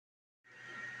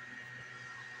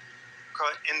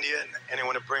Africa, India, and they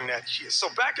want to bring that here. So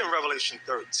back in Revelation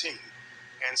 13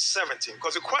 and 17,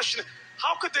 because the question,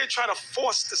 how could they try to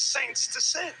force the saints to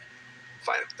sin?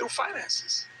 Through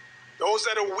finances. Those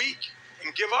that are weak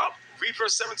and give up, read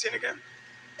verse 17 again.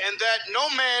 And that no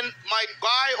man might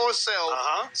buy or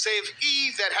sell, save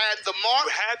he that had the mark.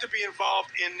 You had to be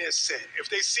involved in their sin. If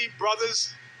they see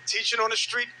brothers teaching on the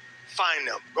street, find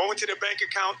them. Go into their bank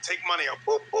account, take money out.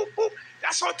 Boop, boop, boop.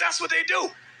 That's what they do.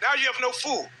 Now you have no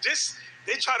food.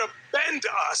 They try to bend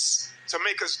us to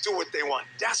make us do what they want.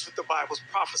 That's what the Bible's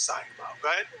prophesying about. Go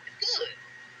ahead. Good.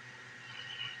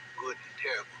 Good and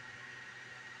terrible.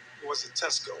 It was a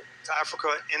Tesco to Africa,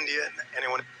 India, and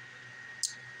anyone.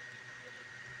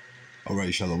 All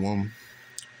right, Shalom.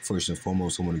 First and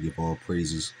foremost, I want to give all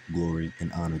praises, glory,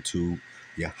 and honor to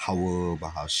Yahweh,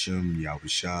 Bahashim,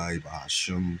 Yahushai,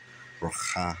 Bahashim,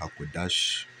 Racha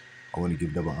HaKodash. I want to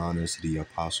give double honors to the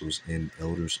apostles and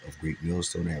elders of Great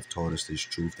Millstone that have taught us this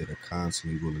truth, that are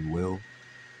constantly willing well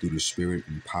through the spirit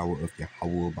and power of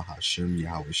Yahweh, Bahashim,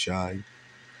 Yahushai.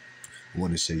 I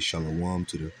want to say Shalom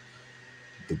to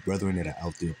the brethren that are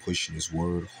out there pushing his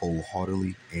word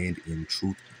wholeheartedly and in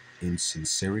truth, in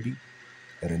sincerity,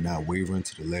 that are not wavering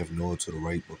to the left nor to the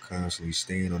right, but constantly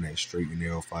staying on that straight and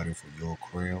narrow, fighting for your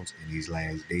crowns in these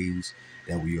last days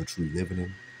that we are truly living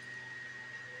in.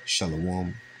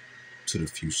 Shalom to the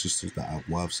few sisters, the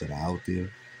Awabs that are out there.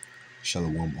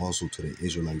 Shalom also to the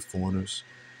Israelite foreigners,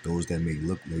 those that may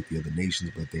look like the other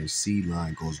nations, but their seed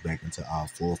line goes back into our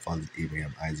forefathers,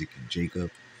 Abraham, Isaac, and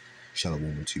Jacob.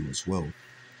 Shalom to you as well.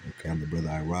 Okay, I'm the brother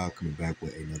Iraq, coming back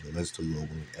with another lesson to the Lord,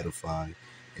 will edify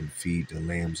and feed the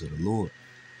lambs of the Lord.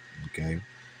 Okay,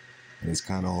 and it's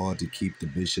kind of hard to keep the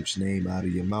bishop's name out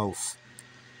of your mouth.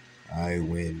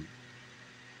 When,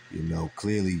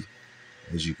 clearly,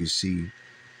 as you can see,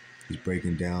 he's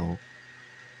breaking down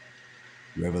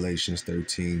Revelations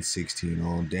 13, 16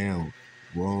 on down.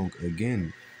 Wrong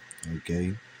again.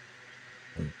 Okay.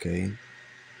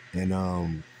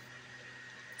 And,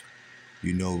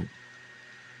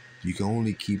 you can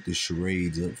only keep the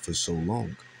charades up for so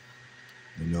long.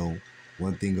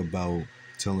 One thing about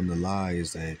telling the lie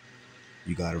is that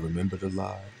you got to remember the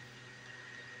lie.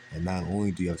 And not only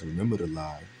do you have to remember the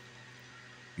lie,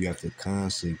 you have to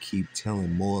constantly keep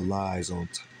telling more lies on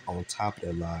top of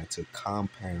that lie to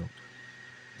compound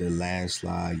the last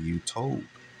lie you told.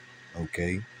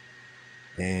 Okay?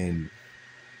 And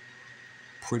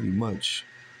pretty much,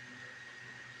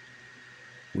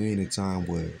 we're in a time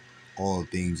where all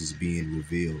things is being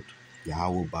revealed.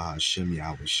 Yahweh Bahashim,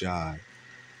 Yahushai,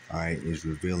 all right, is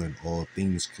revealing all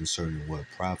things concerning what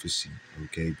prophecy,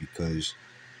 okay? Because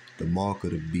the mark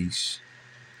of the beast,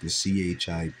 the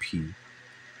CHIP,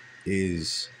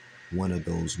 is one of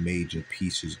those major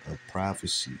pieces of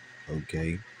prophecy,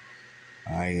 okay?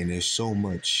 All right, and there's so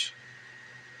much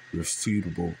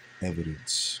refutable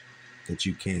evidence that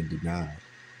you can't deny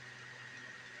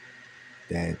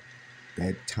that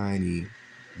tiny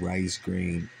rice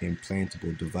grain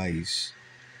implantable device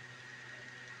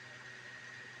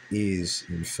is,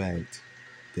 in fact,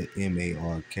 the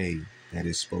MARK that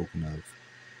is spoken of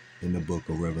in the book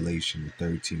of Revelation, the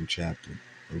 13th chapter,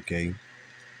 okay?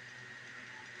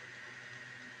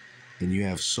 And you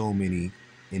have so many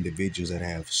individuals that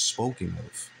have spoken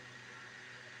of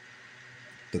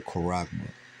the Charade,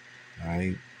 all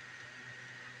right?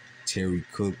 Terry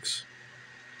Cooks,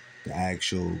 the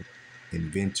actual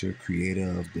inventor, creator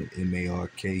of the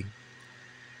MARK,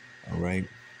 all right?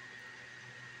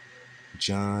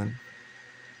 John,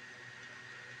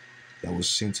 that was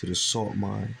sent to the salt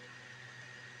mine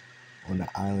on the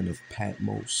island of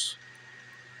Patmos,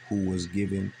 who was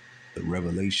given the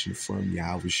revelation from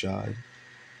Yahushai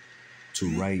to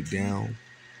write down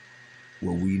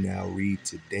what we now read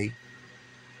today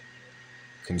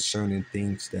concerning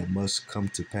things that must come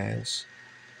to pass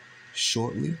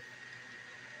shortly.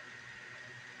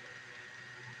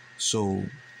 So,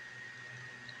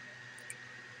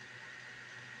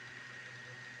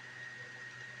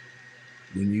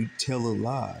 when you tell a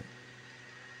lie,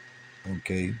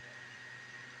 okay,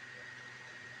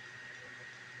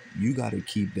 you got to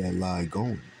keep that lie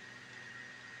going.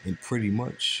 And pretty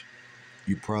much,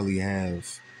 you probably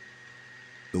have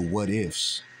the what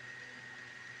ifs.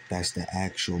 That's the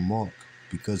actual mark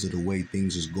because of the way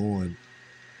things is going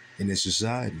in the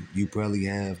society. You probably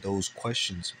have those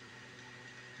questions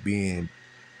being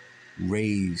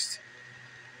raised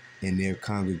in their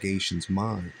congregation's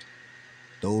mind.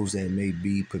 Those that may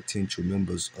be potential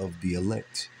members of the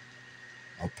elect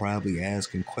are probably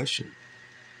asking questions.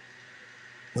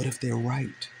 What if they're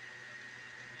right?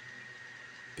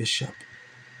 Bishop,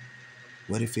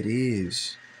 what if it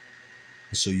is?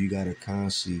 And so you got to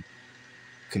constantly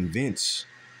convince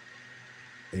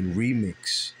and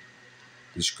remix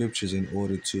the scriptures in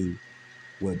order to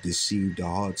deceive the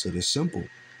hearts of the simple.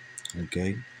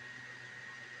 Okay.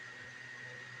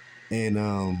 And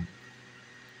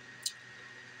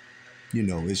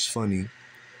it's funny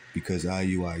because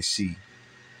IUIC,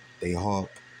 they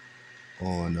harp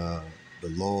on the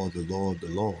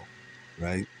law,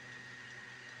 right?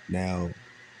 Now,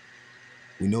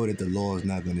 we know that the law is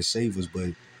not going to save us,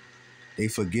 but they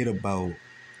forget about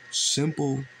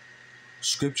simple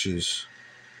scriptures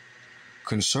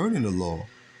concerning the law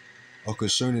or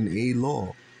concerning a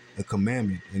law, a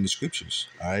commandment in the scriptures,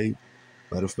 all right?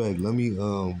 Matter of fact, let me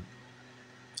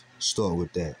start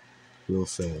with that real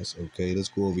fast, okay? Let's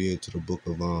go over here to the book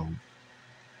of,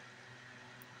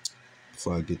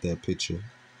 before I get that picture.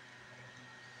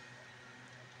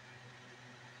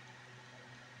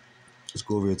 Let's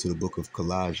go over here to the book of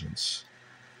Colossians,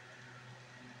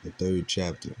 the 3rd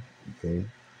chapter, okay?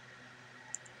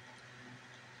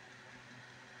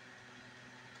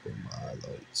 Put my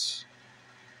highlights.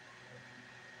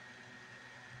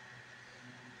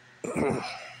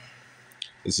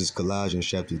 This is Colossians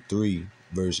chapter 3,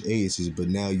 verse 8. It says, "But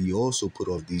now ye also put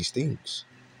off these things: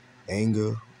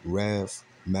 anger, wrath,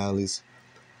 malice,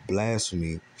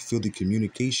 blasphemy, filthy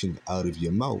communication out of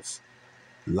your mouth.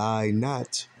 Lie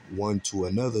not one to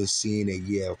another, seeing that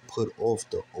ye have put off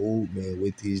the old man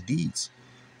with his deeds."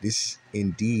 This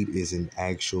indeed is an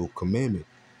actual commandment,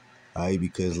 all right?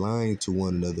 Because lying to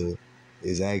one another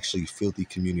is actually filthy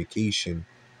communication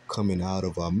coming out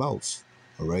of our mouth,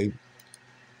 all right?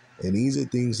 And these are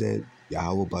things that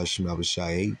Yahweh Bashim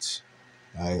Abishai hates,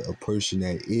 right? A person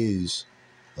that is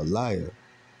a liar,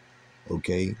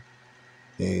 okay?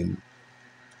 And,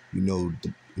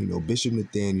 Bishop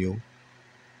Nathaniel,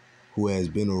 who has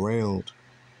been around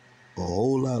a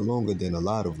whole lot longer than a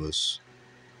lot of us,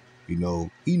 he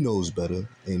knows better,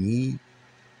 and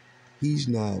he's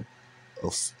not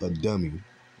a dummy,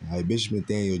 right? Bishop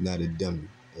Nathaniel is not a dummy,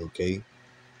 okay?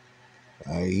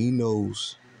 Right? He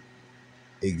knows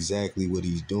exactly what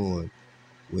he's doing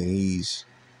when he's,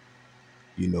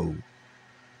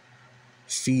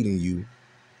 feeding you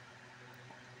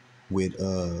with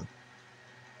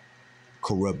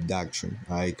corrupt doctrine,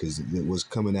 all right? Because what's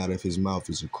coming out of his mouth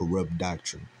is a corrupt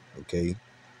doctrine, okay?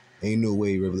 Ain't no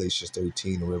way Revelation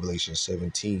 13 or Revelation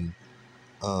 17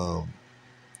 are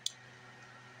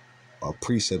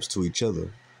precepts to each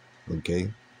other,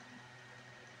 okay?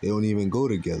 They don't even go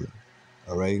together,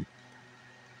 all right?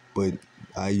 But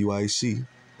IUIC,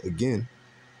 again,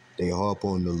 they harp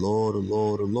on the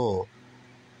law,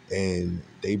 and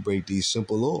they break these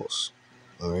simple laws,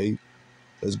 all right?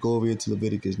 Let's go over here to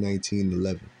Leviticus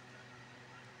 19:11.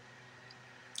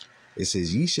 It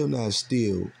says, "Ye shall not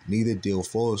steal, neither deal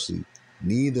falsely,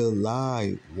 neither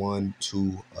lie one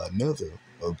to another,"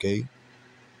 okay?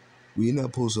 We're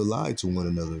not supposed to lie to one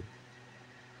another,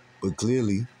 but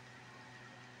clearly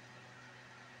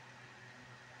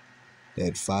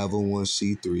that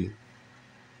 501c3,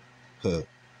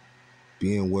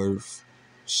 being worth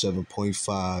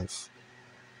 7.5,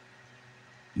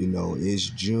 it's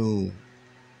June,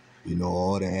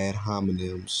 all the ad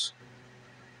hominems,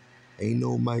 ain't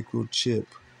no microchip,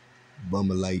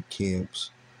 bummer-like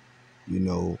camps,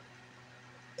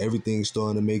 everything's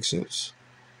starting to make sense.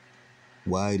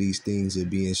 Why these things are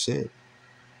being said,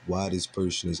 why this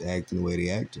person is acting the way they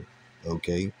acting,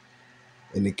 okay?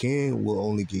 And the can will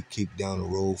only get kicked down the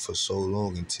road for so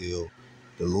long until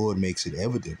the Lord makes it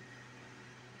evident,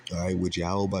 all right, which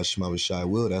Yahweh Bashim Abishai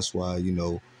will. That's why,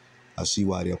 I see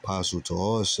why the Apostle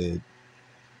Tahar said,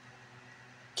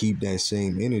 keep that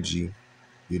same energy,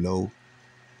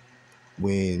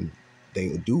 when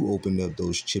they do open up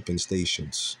those chipping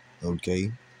stations,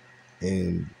 okay?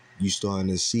 And you starting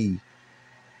to see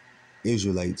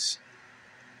Israelites,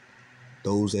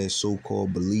 those that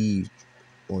so-called believed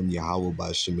on Yahweh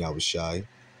Bashim Yahushai,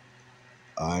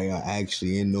 are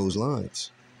actually in those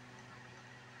lines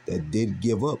that did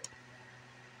give up,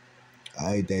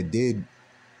 that did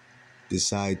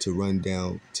decide to run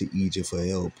down to Egypt for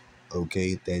help,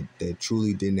 okay? That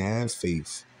truly didn't have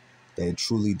faith, that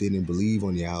truly didn't believe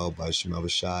on Yahweh Bashim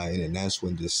Yahushai, and that's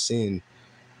when the sin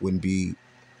wouldn't be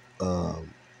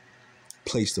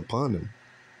placed upon them,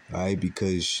 all right?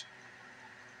 Because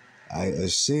a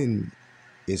sin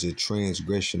is a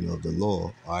transgression of the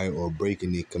law, all right, or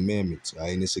breaking the commandments, all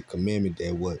right? And it's a commandment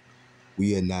that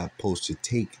we are not supposed to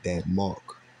take that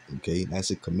mark, okay?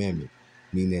 That's a commandment,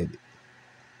 meaning that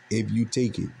if you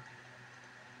take it,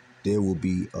 there will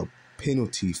be a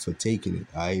penalty for taking it,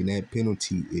 all right? And that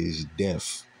penalty is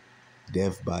death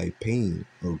by pain,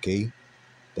 okay?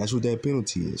 That's what that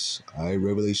penalty is, all right?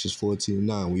 Revelations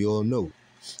 14:9, we all know.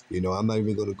 I'm not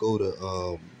even going to go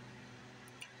to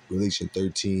Revelation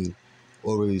 13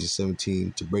 or Revelation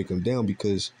 17 to break them down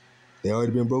because they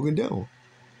already been broken down.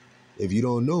 If you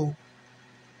don't know,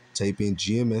 type in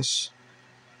GMS,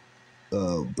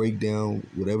 break down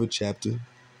whatever chapter,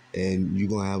 and you're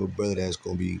going to have a brother that's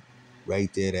going to be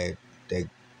right there that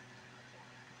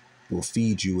will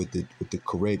feed you with the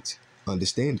correct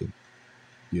understanding,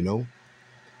 But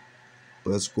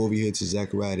let's go over here to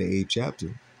Zechariah, the 8th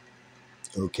chapter.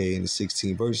 Okay, in the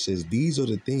 16th verse says, "These are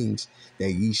the things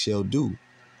that ye shall do.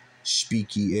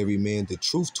 Speak ye every man the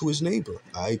truth to his neighbor."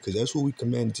 All right, because that's what we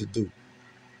commanded to do.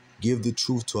 Give the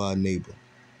truth to our neighbor.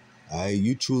 All right,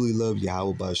 you truly love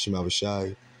Yahweh by Shem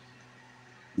Avishai.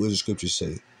 What does the scripture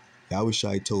say?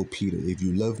 Yahweh told Peter, "If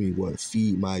you love me, what?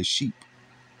 Feed my sheep."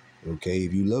 Okay,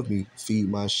 if you love me, feed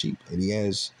my sheep. And he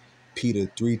asked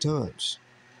Peter 3 times.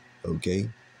 Okay,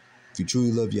 if you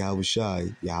truly love Yahweh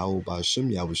by Shem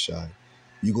Yahushai,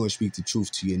 you're going to speak the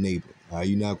truth to your neighbor. All right,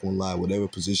 you're not going to lie, whatever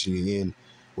position you're in,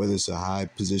 whether it's a high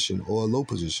position or a low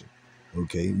position.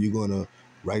 Okay, you're going to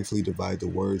rightfully divide the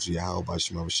words of Yahweh by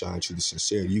Shem Yahushai and truth and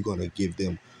sincerity. You're going to give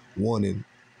them warning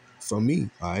from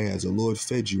me. All right, as the Lord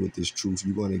fed you with this truth,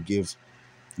 you're going to give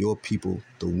your people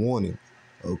the warning,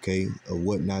 okay, of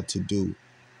what not to do.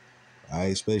 All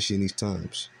right, especially in these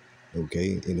times,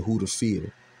 okay, and who to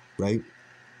fear, right?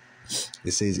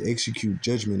 It says, "Execute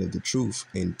judgment of the truth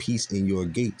and peace in your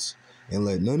gates, and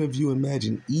let none of you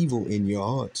imagine evil in your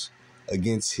hearts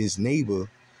against his neighbor,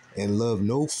 and love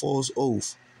no false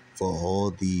oath, for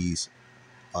all these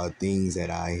are things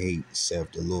that I hate,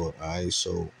 saith the Lord." All right,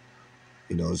 so,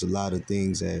 there's a lot of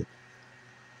things that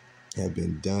have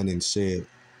been done and said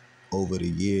over the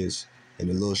years, in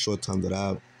the little short time that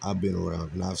I've been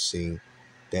around, and I've seen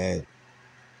that,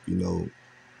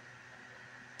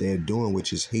 they're doing,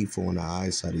 which is hateful in the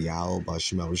eyesight of Yahweh by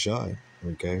Shema Rashai.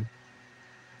 Okay?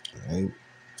 All right?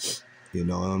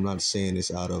 I'm not saying this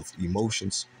out of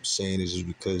emotions. I'm saying this is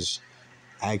because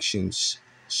actions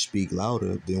speak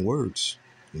louder than words.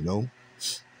 All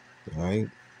right?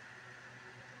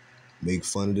 Make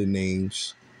fun of the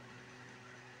names.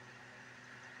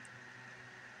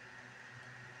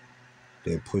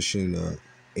 They're pushing the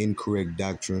incorrect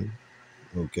doctrine.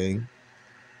 Okay?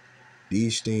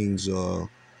 These things are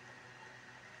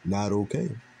not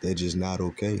okay. They're just not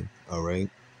okay. All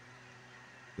right?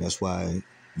 That's why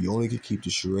you only can keep the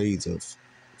charades up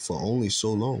for only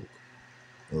so long.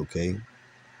 Okay?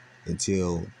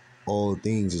 Until all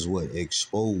things is what?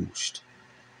 Exposed.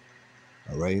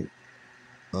 All right?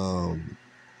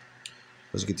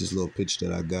 Let's get this little picture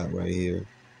that I got right here.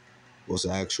 What's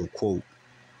the actual quote?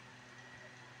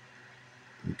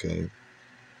 Okay.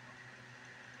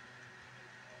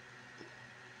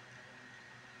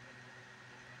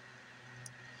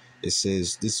 It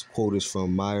says, this quote is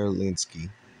from Meyer Lansky.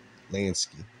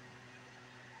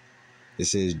 It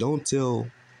says, don't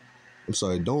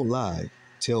lie.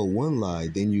 Tell one lie,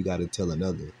 then you got to tell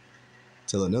another.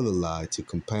 Tell another lie to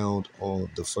compound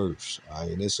on the first. All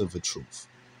right, and that's of a truth.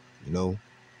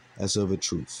 That's of a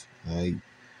truth. All right,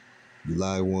 you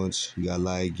lie once, you got to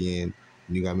lie again,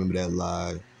 and you got to remember that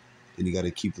lie. Then you got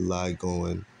to keep the lie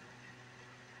going.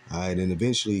 All right, and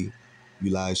eventually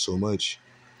you lie so much,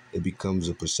 it becomes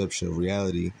a perception of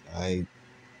reality. All right,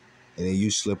 and then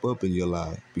you slip up in your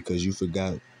lie because you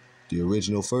forgot the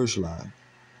original first lie.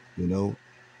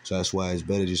 So that's why it's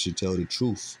better just to tell the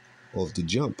truth off the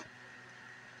jump.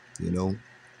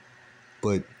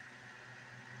 But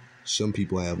some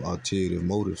people have alternative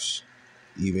motives,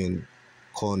 even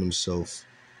calling themselves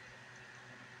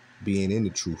being in the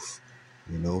truth,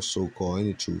 so-called in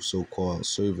the truth, so-called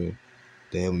serving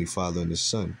the Heavenly Father and the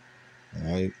Son.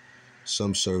 All right,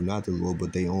 some serve not the Lord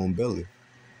but their own belly.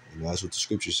 And that's what the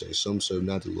scripture says. Some serve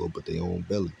not the Lord but their own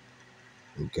belly.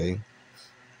 Okay,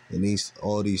 and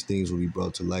all these things will be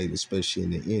brought to light, especially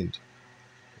in the end.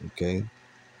 Okay,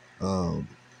 but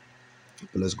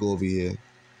let's go over here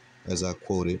as I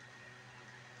quoted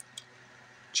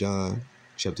John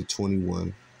chapter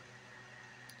 21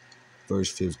 verse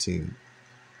 15.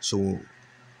 So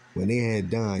when they had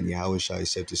dined, Yahushua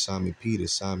said to Simon Peter,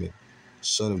 "Simon,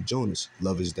 son of Jonas,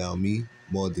 lovest thou me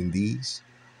more than these?"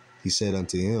 He said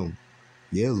unto him,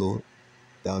 "Yea, Lord,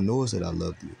 thou knowest that I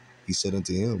love thee." He said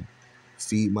unto him,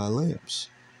 "Feed my lambs."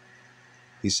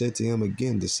 He said to him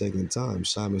again the second time,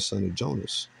 "Simon, son of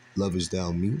Jonas, lovest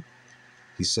thou me?"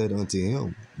 He said unto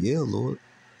him, "Yea, Lord,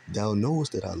 thou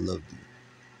knowest that I love thee."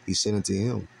 He said unto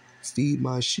him, "Feed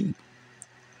my sheep."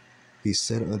 He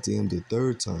said unto him the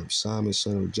third time, "Simon,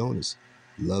 son of Jonas,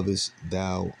 lovest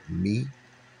thou me?"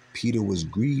 Peter was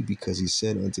grieved because he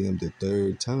said unto him the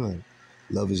third time,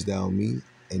 "Lovest thou me?"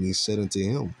 And he said unto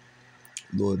him,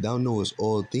 Lord, thou knowest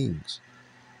all things.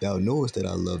 Thou knowest that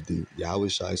I love thee. Yahweh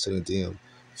Shai said unto him,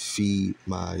 feed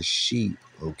my sheep,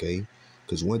 okay?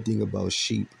 Because one thing about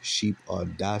sheep are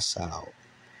docile,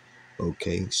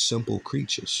 okay? Simple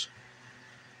creatures,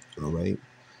 all right?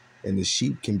 And the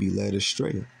sheep can be led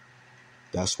astray.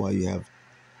 That's why you have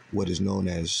what is known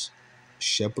as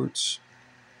shepherds,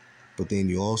 but then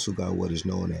you also got what is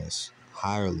known as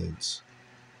hirelings.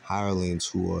 Hirelings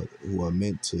who are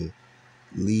meant to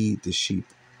lead the sheep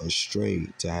astray,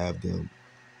 to have them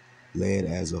led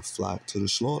as a flock to the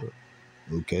slaughter.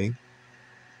 Okay?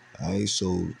 All right,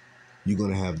 so you're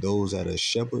gonna have those that are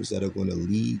shepherds that are gonna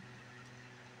lead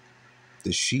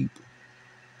the sheep,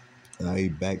 all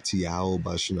right, back to Yahweh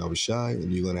Bashem Abishai,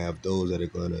 and you're gonna have those that are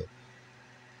gonna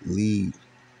lead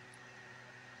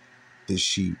the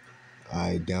sheep, all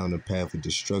right, down the path of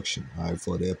destruction, all right,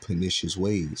 for their pernicious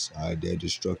ways, all right, their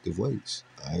destructive ways.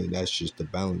 All right, that's just the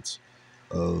balance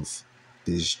of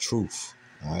this truth,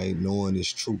 all right, knowing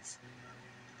this truth.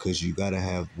 Because you gotta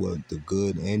have what the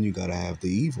good and you gotta have the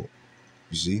evil.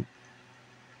 You see?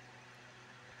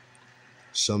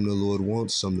 Some the Lord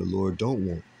wants, some the Lord don't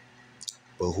want.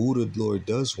 But who the Lord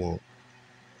does want,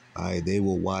 all right, they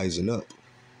will wisen up.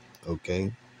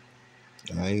 Okay?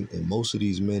 All right? And most of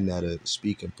these men that are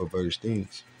speaking perverse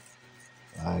things,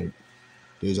 all right,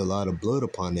 there's a lot of blood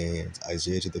upon their hands.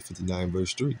 Isaiah chapter 59,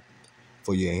 verse 3.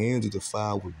 For your hands are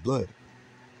defiled with blood,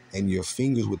 and your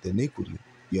fingers with iniquity.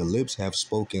 Your lips have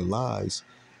spoken lies,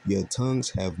 your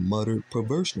tongues have muttered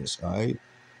perverseness. All right?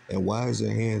 And why is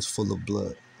their hands full of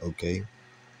blood? Okay?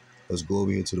 Let's go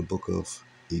over here to the book of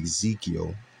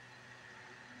Ezekiel.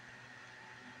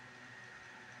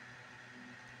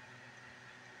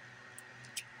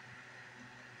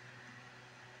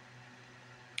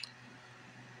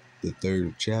 The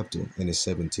 3rd chapter and the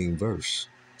 17th verse.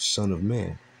 Son of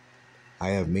man,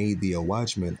 I have made thee a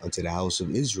watchman unto the house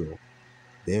of Israel.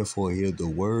 Therefore hear the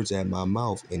words at my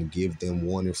mouth, and give them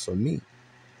warning from me.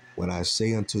 When I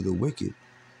say unto the wicked,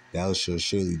 thou shalt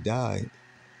surely die,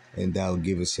 and thou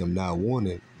givest him not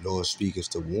warning, nor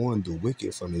speakest to warn the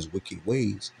wicked from his wicked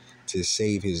ways, to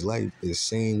save his life, the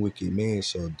same wicked man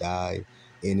shall die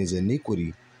in his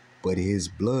iniquity, but his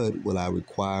blood will I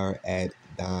require at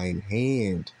thine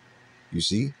hand. You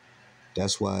see?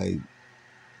 That's why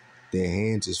their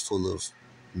hands is full of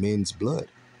men's blood.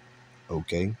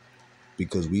 Okay?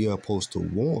 Because we are supposed to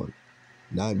warn,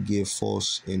 not give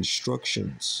false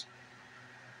instructions.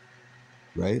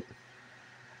 Right?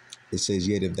 It says,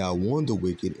 yet if thou warn the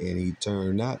wicked, and he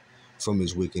turn not from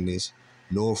his wickedness,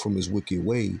 nor from his wicked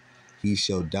way, he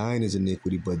shall die in his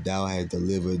iniquity, but thou hast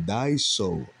delivered thy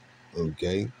soul.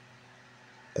 Okay?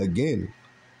 Again,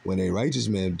 when a righteous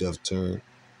man doth turn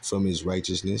from his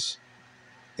righteousness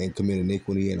and commit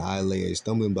iniquity, and I lay a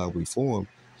stumbling block before him,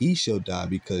 he shall die,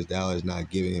 because thou hast not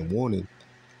given him warning.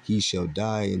 He shall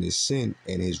die in his sin,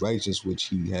 and his righteousness which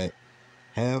he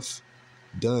hath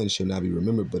done shall not be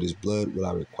remembered, but his blood will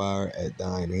I require at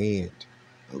thine hand.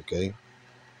 Okay?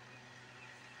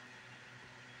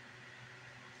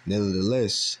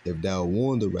 Nevertheless, if thou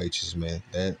warn the righteous man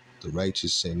that the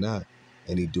righteous sin not,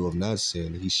 and he doeth not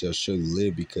sin, he shall surely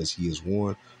live, because he is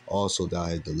warned. Also thou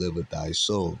hast delivered thy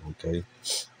soul. Okay?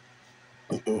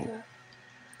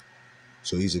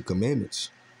 So these are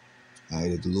commandments, all right,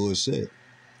 that the Lord said,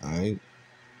 all right,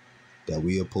 that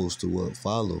we are supposed to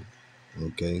follow.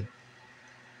 Okay?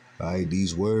 All right,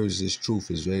 these words, this truth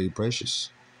is very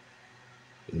precious,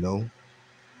 you know.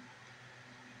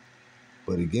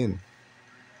 But again,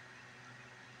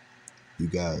 you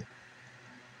got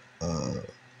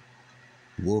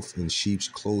wolf in sheep's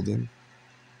clothing.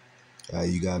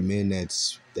 You got men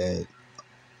that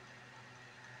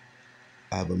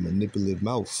have a manipulative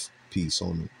mouthpiece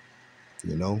on them,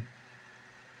 you know.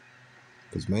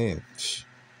 Because man,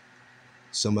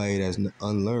 somebody that's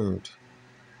unlearned,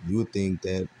 you would think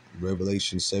that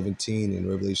Revelation 17 and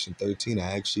Revelation 13 are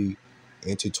actually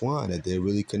intertwined, that they're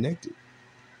really connected,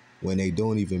 when they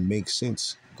don't even make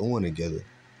sense going together.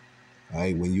 All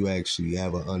right, when you actually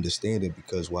have an understanding,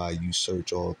 because why you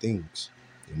search all things,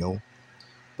 you know.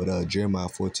 But Jeremiah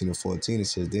 14:14, it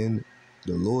says, then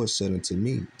the Lord said unto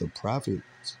me, the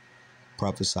prophets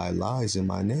prophesy lies in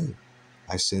my name.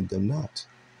 I sent them not,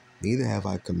 neither have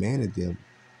I commanded them,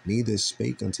 neither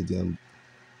spake unto them.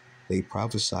 They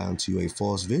prophesy unto you a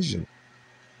false vision.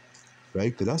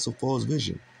 Right? Because that's a false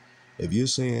vision. If you're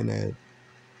saying that,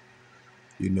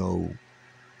 you know,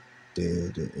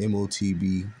 the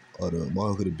MOTB or the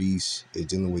mark of the beast is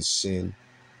dealing with sin,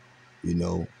 you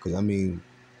know, because I mean,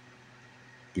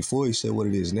 before he said what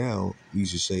it is now, he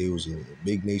used to say it was a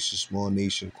big nation, small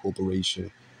nation,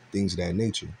 corporation, things of that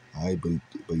nature. All right, but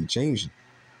he changed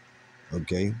it.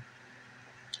 Okay?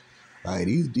 All right,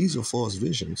 these are false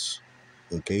visions.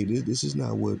 Okay? This is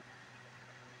not what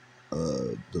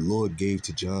the Lord gave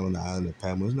to John on the island of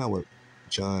Patmos. It's not what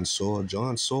John saw.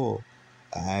 John saw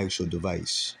an actual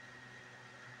device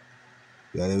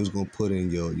that it was going to put in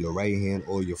your right hand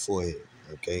or your forehead.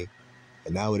 Okay?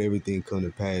 And now with everything come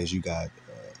to pass, you got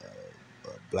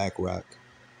BlackRock.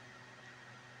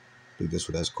 I think that's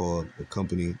what that's called. The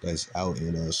company that's out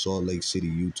in Salt Lake City,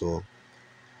 Utah.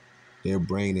 They're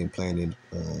brain implanting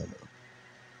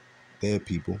their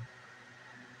people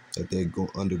that they're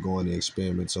undergoing the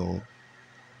experiments on.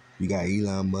 You got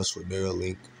Elon Musk with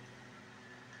Neuralink.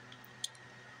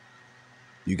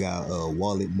 You got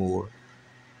Wallet Moore.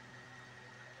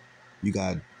 You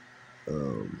got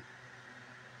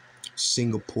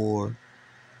Singapore.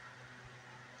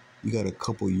 You got a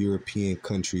couple European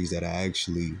countries that are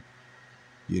actually,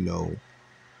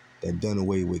 that done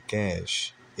away with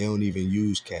cash. They don't even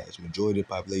use cash. Majority of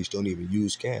the population don't even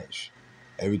use cash.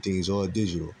 Everything's all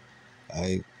digital. All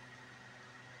right.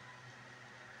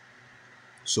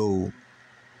 So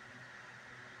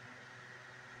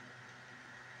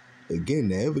again,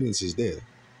 the evidence is there.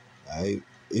 All right.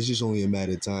 It's just only a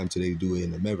matter of time till they do it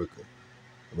in America.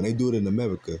 When they do it in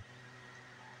America,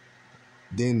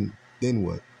 then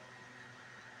what?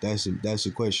 That's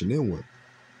the question. Then what?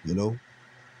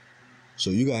 So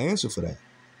you got to answer for that.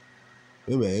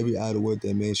 Remember, every idle word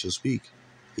that man shall speak,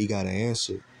 he got to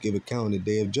answer, give account in the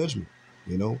day of judgment.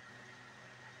 You're going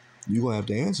to have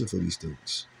to answer for these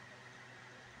things.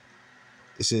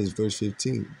 It says, verse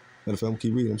 15. But if I'm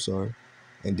keep reading, I'm sorry.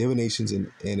 And divinations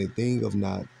and a thing of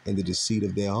naught and the deceit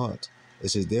of their heart. It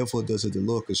says, therefore does the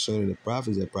Lord concerning the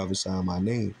prophets that prophesy in my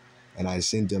name, and I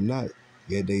send them not.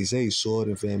 Yet they say, sword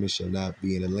and famine shall not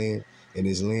be in the land, in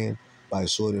his land. By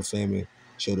sword and famine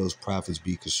shall those prophets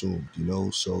be consumed.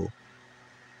 So,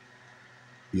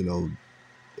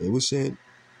 it was said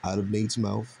out of Nate's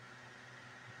mouth.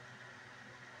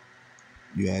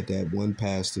 You had that one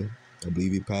pastor, I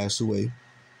believe he passed away,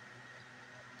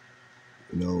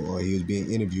 or he was being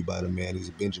interviewed by the man. He's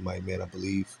a Benjamite man, I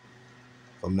believe,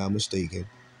 if I'm not mistaken.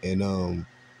 And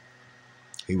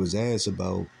he was asked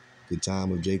about the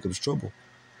time of Jacob's trouble.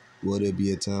 Will there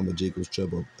be a time of Jacob's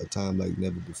trouble, a time like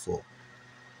never before?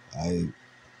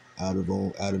 Out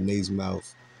of Nate's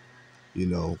mouth,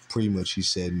 pretty much he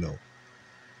said no.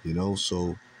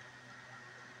 So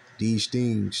these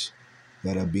things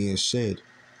that are being said,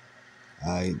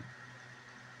 they're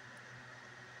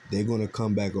going to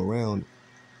come back around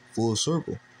full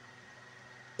circle.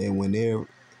 And when they're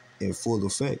in full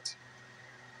effect,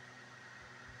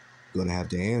 you're going to have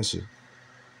to answer.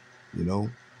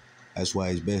 That's why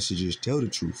it's best to just tell the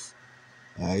truth.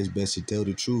 It's best to tell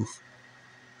the truth.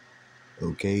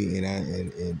 Okay,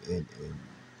 and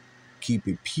keep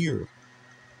it pure.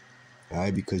 All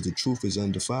right, because the truth is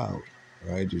undefiled.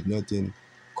 All right, there's nothing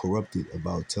corrupted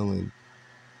about telling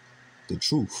the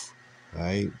truth. All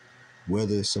right,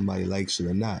 whether somebody likes it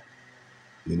or not.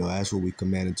 That's what we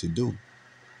commanded to do.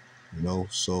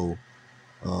 So,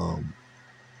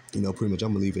 pretty much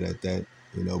I'm gonna leave it at that.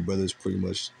 Brothers pretty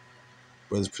much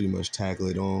tackle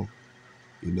it on.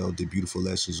 The beautiful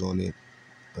lessons on it.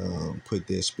 Put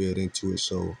their spirit into it.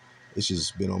 So it's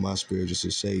just been on my spirit just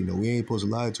to say, we ain't supposed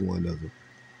to lie to one another.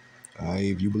 All right,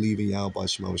 if you believe in Yahweh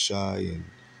Shema Shai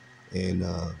and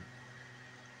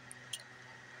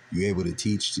you're able to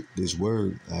teach this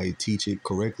word, teach it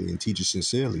correctly and teach it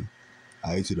sincerely,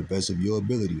 to the best of your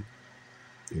ability,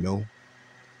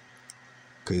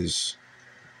 because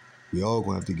we all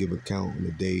gonna have to give account in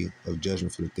the day of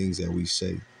judgment for the things that we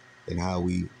say and how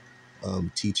we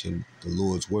teaching the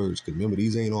Lord's words. Because remember,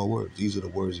 these ain't all words. These are the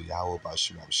words of Yahweh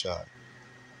Shema Shai.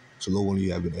 So Lord, one of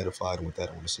you have been edified, and with that,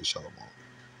 I want to say shalom.